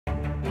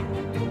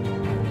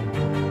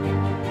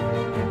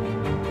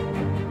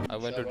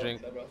to bro,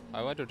 drink. sure, bro.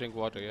 I went to drink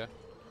water. Yeah.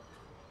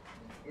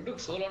 You took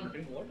so long to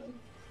drink water?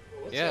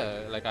 What's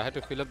that? Yeah, like I had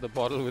to fill up the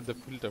bottle with the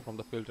filter from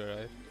the filter,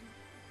 right?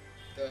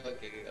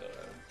 Okay,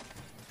 alright.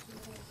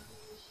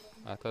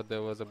 I thought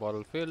there was a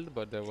bottle filled,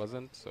 but there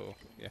wasn't. So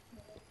yeah.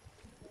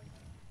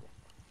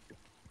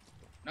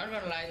 Not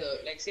gonna lie though,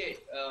 like say,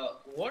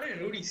 what did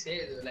Rudy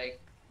say though? Like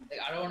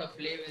I don't want to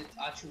play with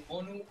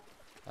Achumonu.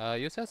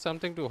 You said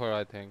something to her,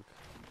 I think.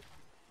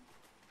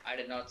 I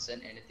did not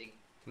send anything.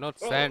 Not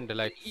Bro, send,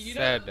 like you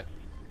know, said.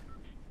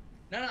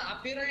 no,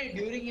 apparently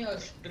during your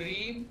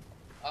stream,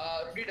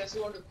 Rudy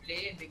doesn't want to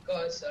play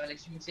because, like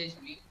she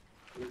messaged me,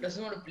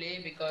 doesn't want to play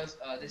because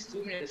there's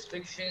too many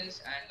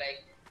restrictions and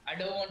like, I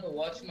don't want to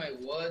watch my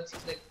words.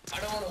 He's like, I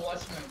don't want to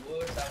watch my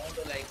words. I want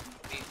to like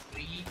be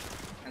free.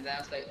 And then I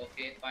was like,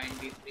 okay, fine,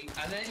 be free.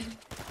 And then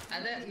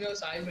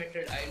so I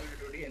invited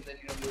Rudy, and then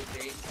we were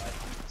playing.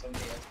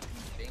 Somebody else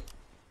was playing.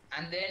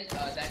 And then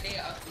that day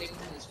I was playing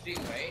in the stream,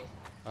 right?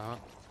 Uh huh.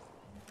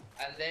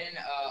 And then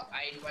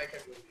I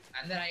invited Ruby.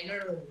 And then I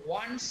invited her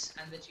once,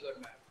 and then she got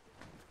mad.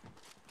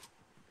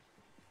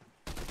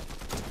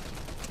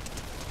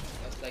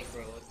 I was like,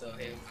 bro, what the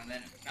hell? And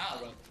then, nah,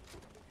 bro.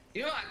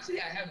 You know, actually,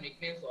 I have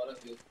nicknames for all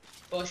of you.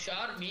 For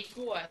Shar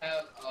Miku, I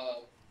have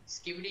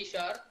Skibidi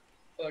Shar.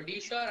 For D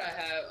Shar, I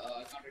have,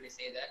 I can't really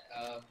say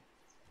that.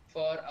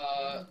 For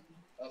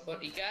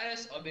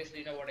Icarus, obviously,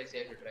 you know what I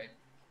said, right?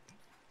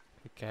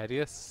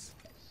 Carious.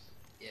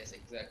 Yes,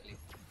 exactly.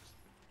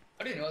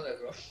 How do you know that,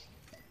 bro?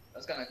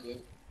 That's kind of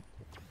good.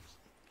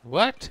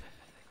 What?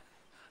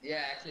 Yeah,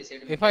 I actually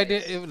said If I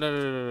did, Icarus. if, no,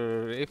 no,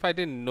 no, no, if I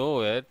didn't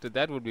know it,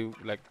 that would be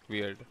like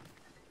weird.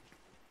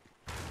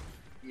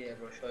 Yeah,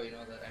 bro, sure, you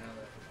know that. I know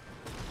that.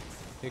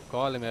 You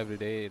call him every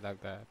day like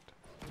that.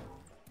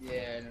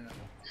 Yeah, I don't know.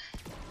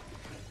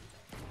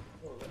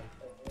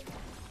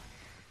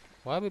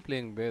 Why are we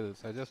playing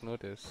Bills? I just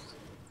noticed.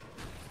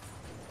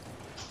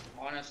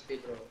 Honestly,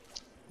 bro,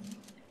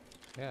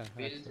 Yeah,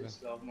 Bills actually. is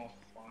a lot more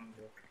fun,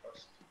 bro.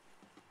 Trust.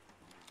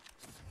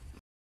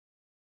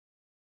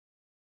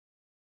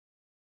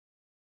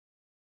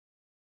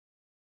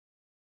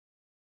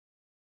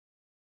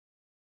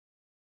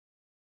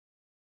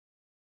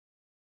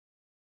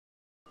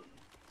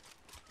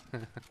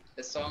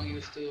 The song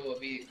used to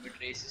be a bit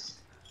racist.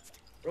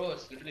 Bro,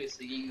 it's literally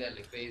singing that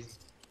like crazy.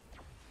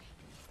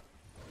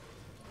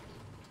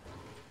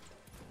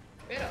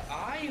 Where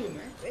are you,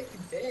 man? Where you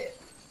there?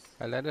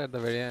 I landed at the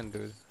very end,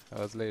 dude.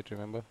 I was late,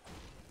 remember?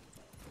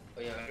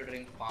 Oh yeah, I went to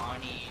drink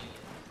pani.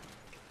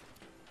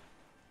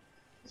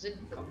 Does it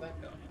come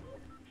back down?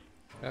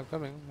 Yeah, I'm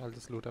coming. I'll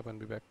just loot up and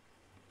be back.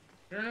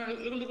 No,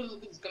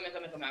 look, come here.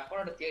 I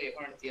found a theory.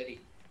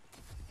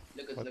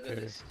 Look What at theory?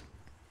 this.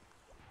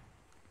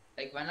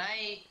 Like when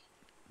I,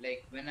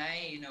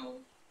 you know,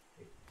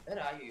 where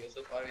are you? You're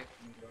so far away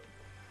from me, bro.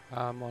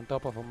 I'm on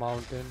top of a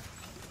mountain.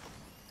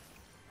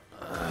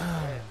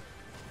 Where?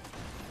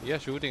 You're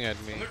shooting at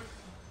me.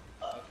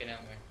 Okay,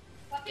 never mind.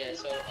 Yeah,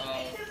 so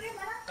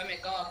come here,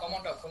 come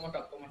on top.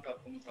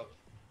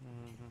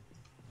 Mm-hmm.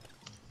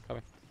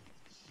 Coming.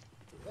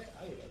 Where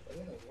are you? Like, I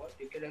don't know what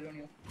you get on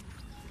you.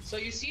 So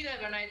you see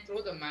that when I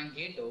throw the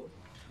mangato,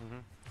 Mm-hmm.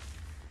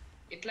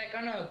 it like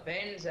kind of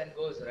bends and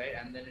goes right,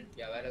 and then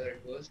yeah, wherever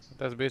it goes.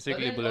 That's But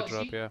basically then bullet oh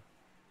drop, see,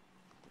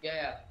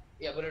 yeah.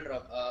 yeah, bullet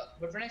drop.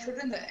 But when I shoot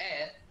in the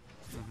air,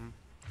 Mm-hmm.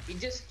 it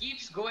just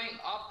keeps going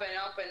up and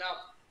up and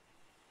up.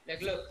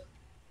 Like look,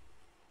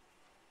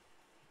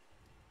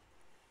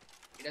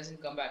 it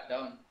doesn't come back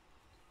down.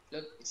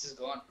 Look, it's just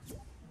gone.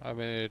 I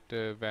mean,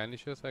 it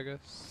vanishes, I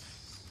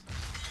guess.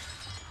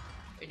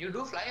 Did you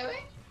do fly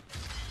away?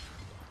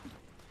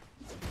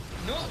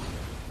 No.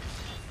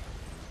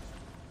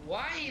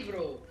 Why,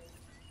 bro?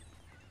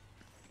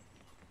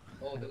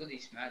 Oh, look at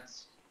these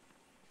mats.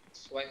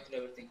 Swipe through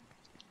everything.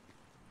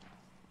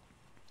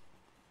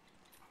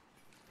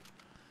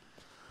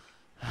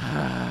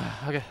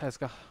 Okay, let's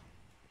go.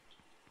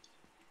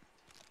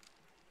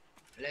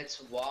 Let's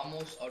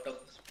vamos out of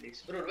this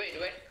place. Bro, wait,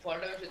 fall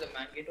damage with the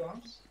mangato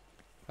arms?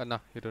 No,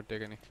 you don't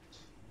take any.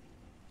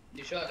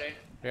 You sure, right?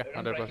 Yeah,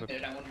 Don't try 100%.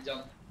 it, I'm gonna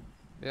jump.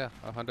 Yeah,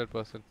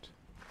 100%.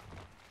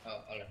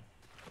 Oh, alright.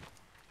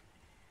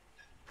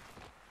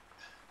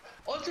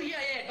 Also,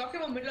 yeah, talking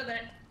about middle of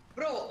that.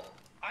 Bro,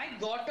 I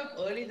got up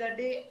early that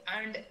day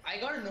and I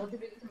got a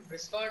notification from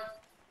Discord.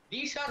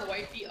 D-Shar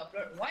YT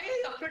upload. Why are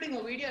you uploading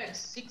a video at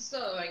 6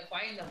 like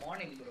 5 in the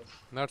morning, bro?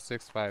 Not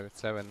 6, 5,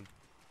 it's 7.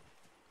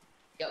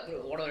 Yeah, bro,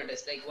 whatever it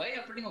is. Like, why are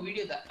you uploading a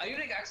video that? Are you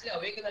like actually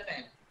awake at that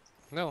time?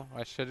 No,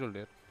 I scheduled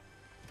it.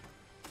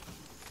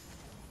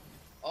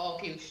 Oh,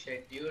 okay, you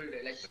scheduled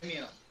it. Like,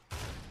 premiere.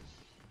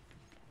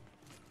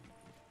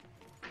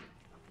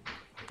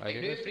 Like,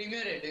 do you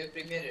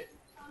premiere it?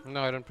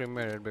 No, I don't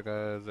premiere it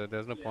because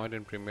there's no point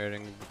in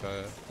premiering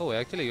because... Oh,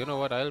 actually, you know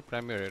what? I'll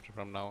premiere it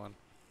from now on.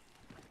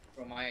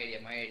 From my idea.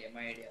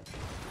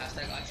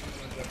 Hashtag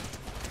Achimura.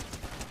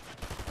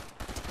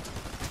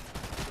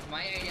 It's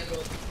my idea, bro.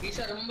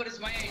 Isha, remember it's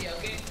my idea,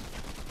 okay?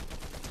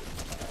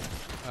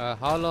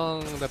 How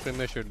long the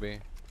premiere should be?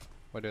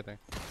 What do you think?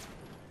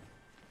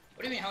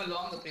 What do you mean, how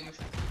long the premiere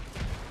should be?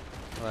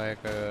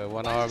 Like 1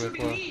 Why hour is it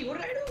shooting before. me? What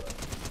did I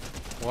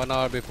do? 1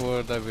 hour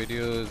before the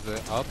video is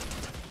up.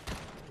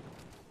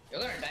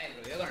 You're gonna die,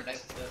 bro. You're gonna die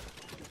for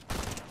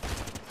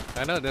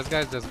sure. I know this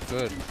guy's just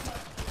good.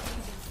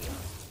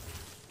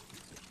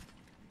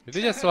 Did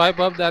you just swipe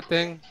up that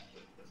thing?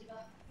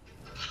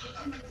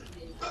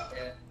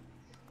 Yeah.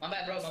 My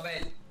bad, bro. My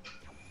bad.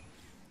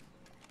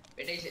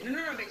 Wait, takes it.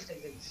 No. Takes.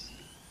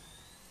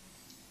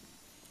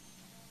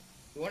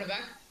 You want it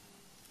back?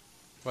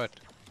 What?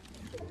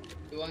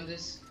 You want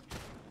this?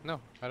 No,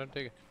 I don't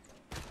take it.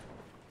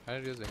 I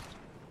don't use it.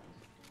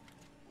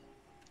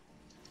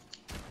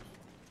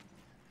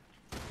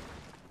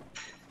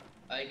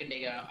 You can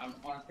take it. I'm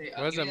honestly.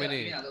 Where's the Give me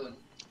mini? another one.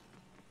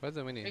 Where's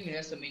the mini? Give me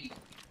the mini.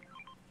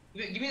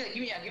 Give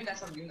me that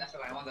stuff. Give me that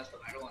stuff. I want that stuff.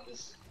 I don't want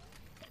this.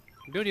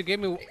 Dude, you gave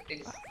me.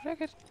 Take this.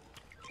 Take it.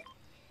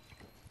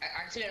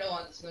 Actually, I don't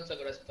want this. No, so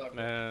good as I thought.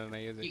 No,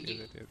 use it. Use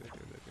Use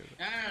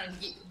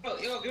it. Bro,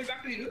 yo, give it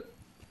back to me, dude.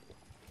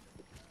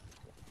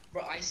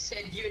 Bro, I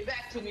said give it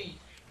back to me.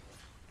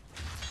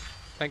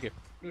 Thank you.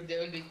 Dude, there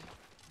will be.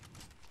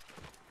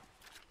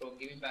 Bro,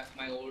 give me back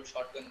my old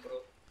shotgun,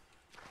 bro.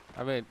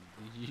 I mean,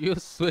 you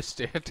switched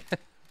it.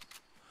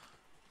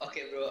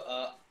 Okay, bro.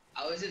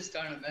 I was just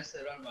trying to mess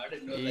around, but I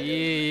didn't know that.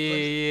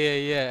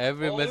 Yeah.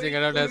 Every messing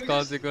around has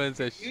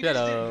consequences. You Shut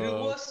just did up.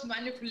 reverse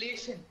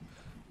manipulation.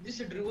 You just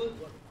did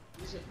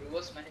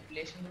reverse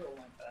manipulation, bro. Oh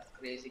my god, that's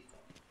crazy.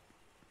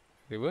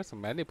 Reverse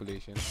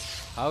manipulation?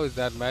 How is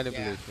that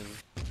manipulation?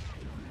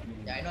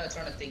 Yeah, I know it's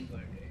not a thing,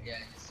 but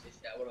yeah,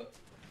 whatever.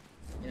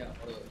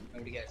 Whatever.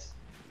 Nobody cares.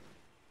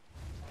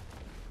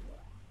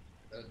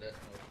 That's no.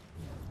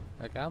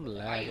 Like, I'm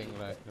lagging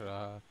like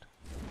that.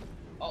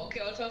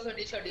 Okay, also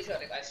t-shirt.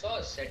 Like I saw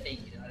a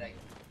setting, like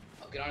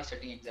okay, not a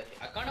setting exactly.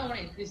 I kind of want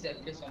to increase the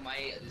FPS on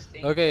my this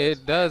thing. Okay,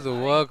 it does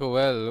work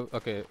well.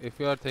 Okay, if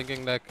you are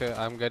thinking like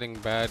I'm getting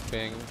bad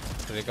ping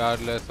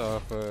regardless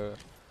of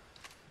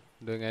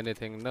doing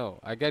anything, no,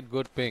 I get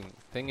good ping.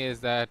 Thing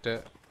is that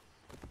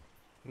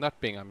not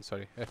ping, I'm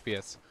sorry,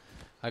 FPS.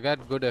 I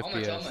get good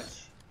FPS. How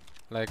much?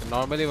 Like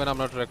normally when I'm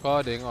not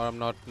recording or I'm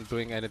not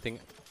doing anything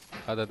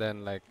other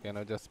than like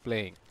just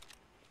playing,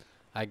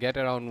 I get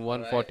around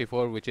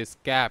 144, which is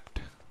capped.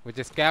 Which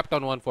is capped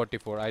on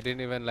 144. I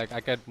didn't even like I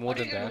get more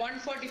than that.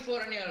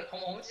 144 on your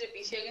how much is your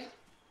PC again?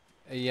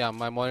 Yeah,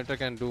 my monitor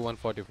can do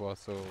 144,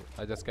 so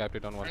I just capped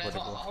it on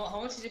 144.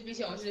 How much is your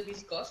PC? How much does your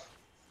PC cost?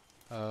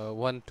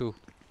 1 2.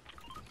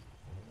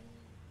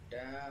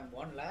 Damn,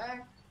 1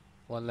 lakh.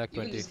 1 lakh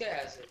 20. Even this guy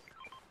has it.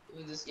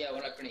 Even this, yeah,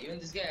 1 lakh 20. Even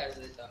this guy has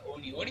it.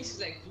 Only is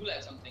like 2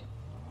 lakh something.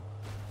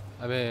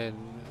 I mean,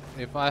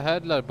 if I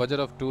had a budget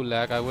of 2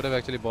 lakh, I would have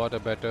actually bought a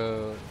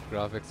better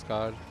graphics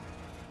card.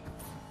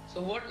 So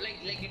what,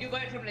 like did you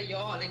buy it from like your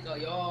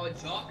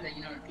job, like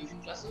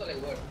tuition classes or like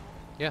what?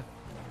 Yeah.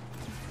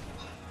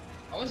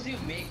 How much do you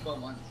make per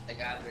month, like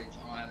average,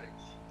 on average?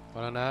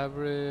 On an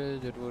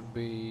average, it would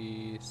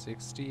be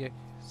 60k,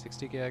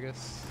 I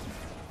guess.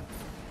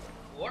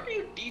 What are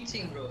you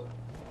teaching, bro?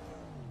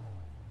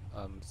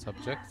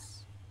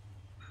 Subjects.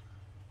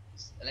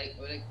 Like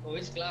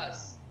which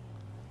class?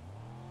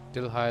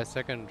 Till higher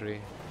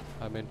secondary.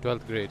 I mean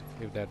 12th grade,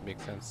 if that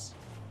makes sense.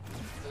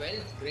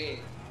 12th grade.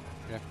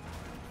 Yeah.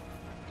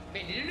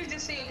 Wait, didn't you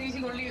just say you're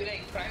teaching only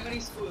like primary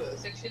school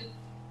section?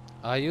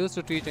 I used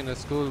to teach in a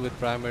school with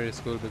primary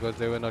school because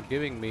they were not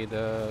giving me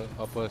the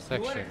upper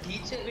section. You were a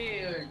teacher?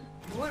 Wait,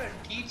 you were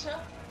a teacher?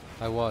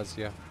 I was,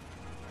 yeah.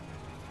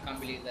 Can't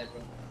believe that,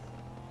 bro.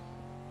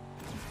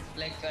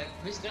 Like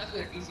which class were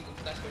you teaching?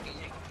 Which class were you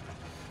teaching?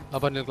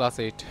 Up until class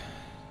 8.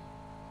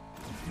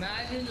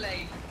 Imagine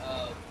like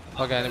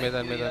Okay, after,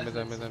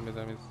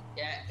 enemies.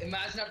 Yeah,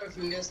 imagine after a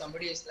few years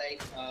somebody is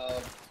like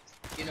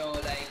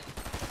like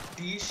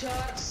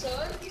T-shirt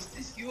sir, is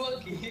this you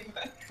again?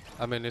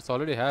 I mean, it's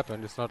already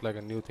happened. It's not like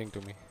a new thing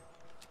to me.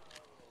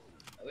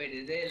 Wait,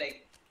 did they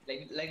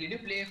like did you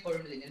play for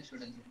the Indian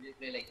students? Did you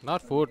play like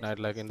Not Fortnite,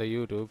 like in the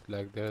YouTube.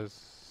 Like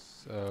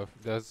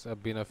there's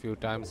been a few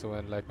times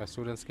when like my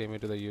students came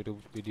into the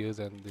YouTube videos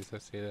and they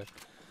just say that,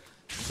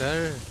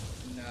 sir.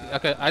 Nah,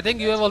 Okay, I think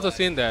you have that's also why.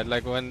 seen that,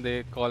 like when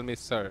they call me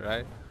sir,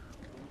 right?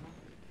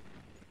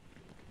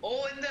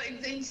 Oh, in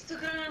the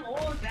Instagram.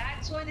 Oh,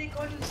 that's why they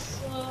call you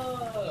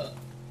sir.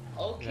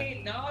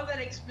 Okay, now that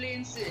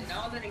explains it.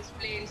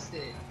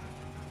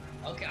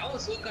 Okay, I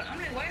was so confused. I'm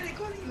like, why are they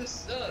calling you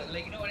sir?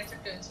 Like, when I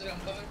checked the Instagram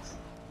comments.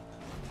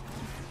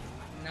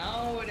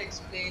 Now it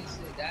explains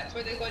it. That's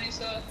why they call you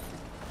sir.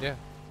 Yeah.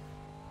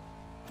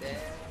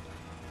 There.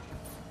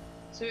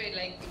 So wait,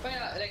 like, if I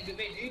do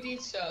you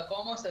teach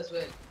commerce as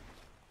well?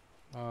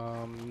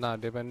 Nah,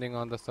 depending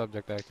on the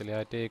subject actually.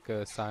 I take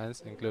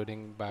science,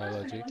 including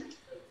biology.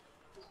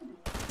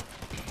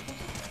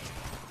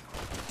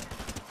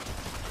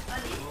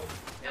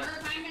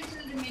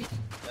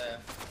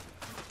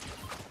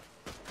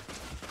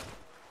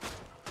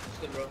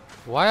 Good, bro.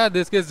 Why are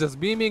these kids just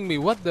beaming me?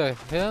 What the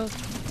hell?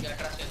 Yeah,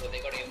 trust me, bro. They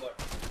got aimbot.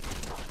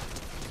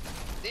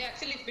 They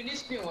actually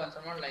finished me once.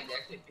 I'm not like they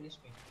actually finished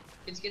me.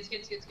 Kids.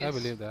 I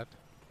believe that.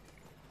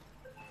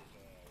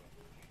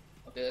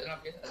 Okay, they're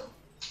not kids.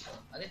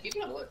 Are they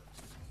people or what?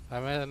 I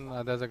mean,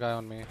 there's a guy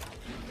on me.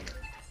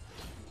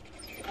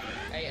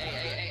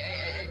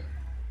 Hey.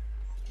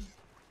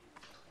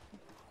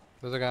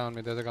 There's a guy on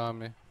me. There's a guy on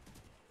me.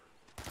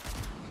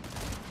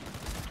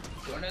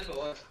 Don't help or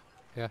what?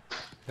 Yeah,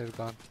 he's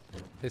gone.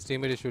 His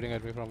teammate is shooting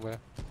at me from where?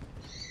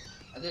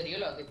 Are they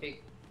real or are they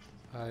fake?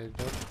 I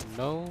don't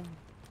know.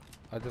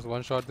 I just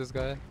one-shot this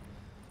guy.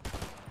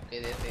 Okay,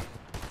 they're fake.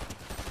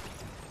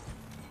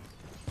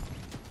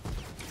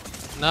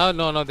 No,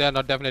 they are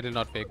not. Definitely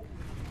not fake.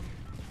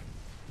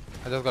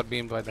 I just got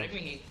beamed by them. Let me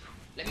heal.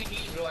 Let me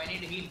heal, bro. I need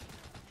to heal.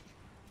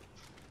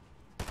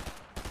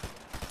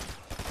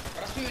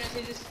 Trust me when I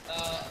say this.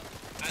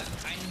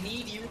 I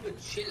need you to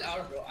chill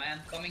out, bro. I am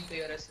coming to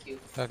your rescue.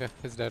 Okay,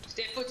 he's dead.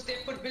 Stay put.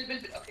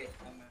 Build. Okay.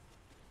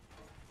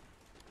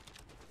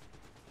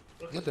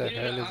 What the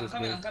hell is this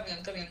build?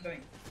 I'm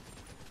coming.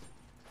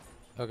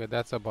 Okay,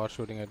 that's a bot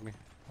shooting at me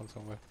from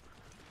somewhere.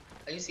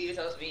 Are you serious?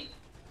 I was being.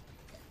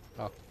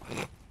 Oh.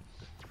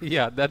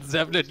 Yeah, that's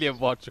definitely a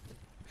bot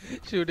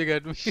shooting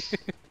at me.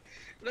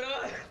 Bro,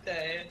 what the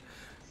hell?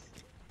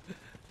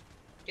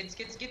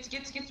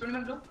 Kids,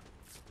 remember?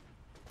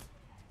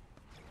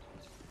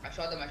 I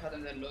shot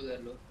them, they're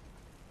low.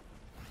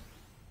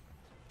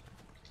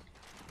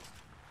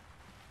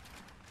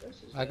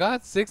 I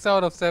got 6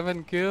 out of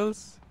 7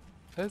 kills.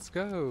 Let's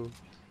go.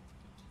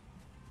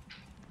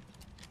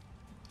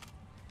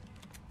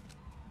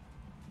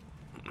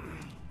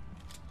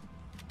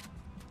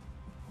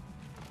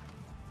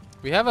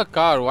 We have a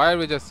car. Why are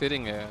we just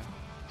sitting here?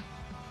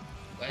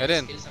 Get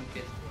in. Kill some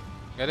kids,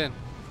 Get in.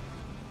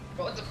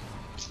 bro. What the?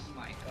 Oh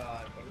my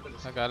god.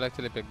 Okay, I'll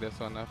actually pick this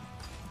one up.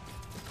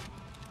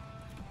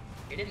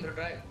 Get in, bro.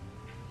 Drive.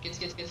 Kids.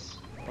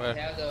 Where?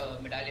 They have the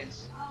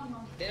medallions.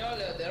 They're all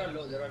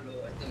low.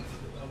 I think.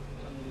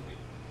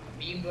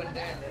 Beamed one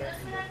there.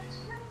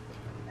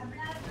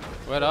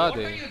 Where are What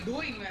are they? you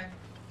doing, man?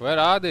 Where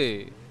are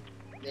they?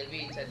 They'll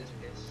be inside this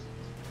place.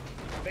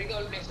 Break the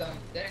whole place down.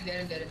 They're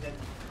in.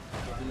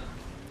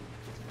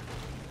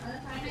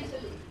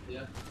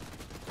 Yeah.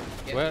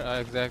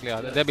 Where exactly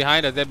are they?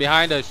 They're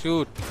behind us.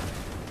 Shoot.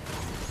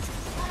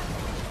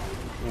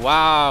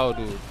 Wow,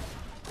 dude.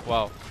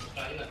 Wow.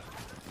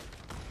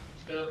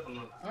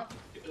 Huh?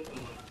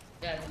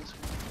 Yeah.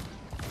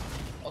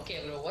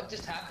 Okay, bro. What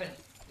just happened?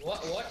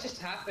 What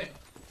just happened?